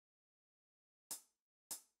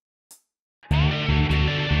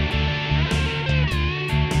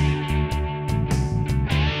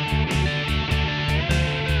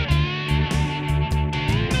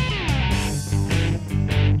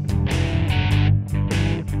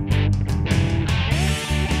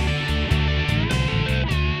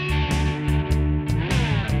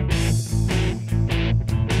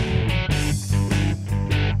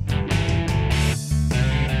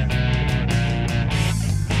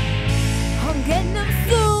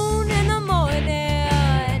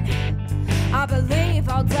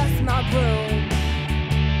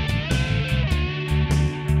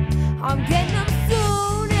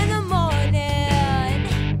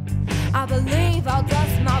leave, I'll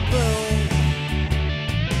dust my broom.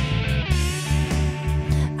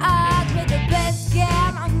 I quit the best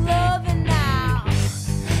scam I'm loving now.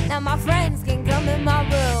 Now my friends can come in my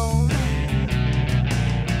room.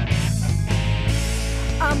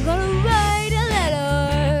 I'm gonna write a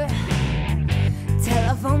letter,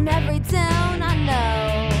 telephone every town I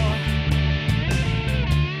know.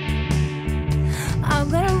 I'm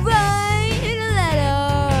gonna write a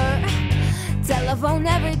letter, telephone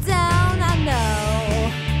every town I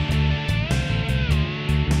know.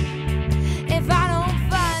 If I don't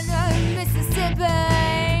find her in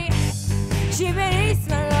Mississippi, she been East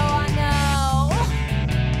Monroe, I know.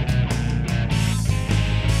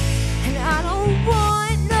 And I don't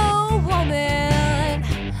want no woman,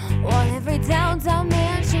 want every downtown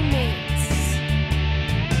man she meets.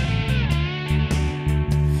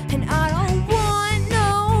 And I don't want no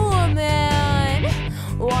woman,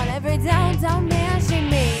 want every downtown man she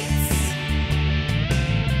meets.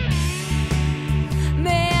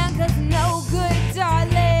 Man, 'cause no good,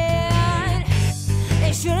 darling,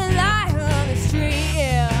 they shouldn't lie on the street,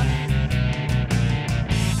 yeah.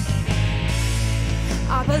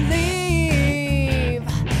 I believe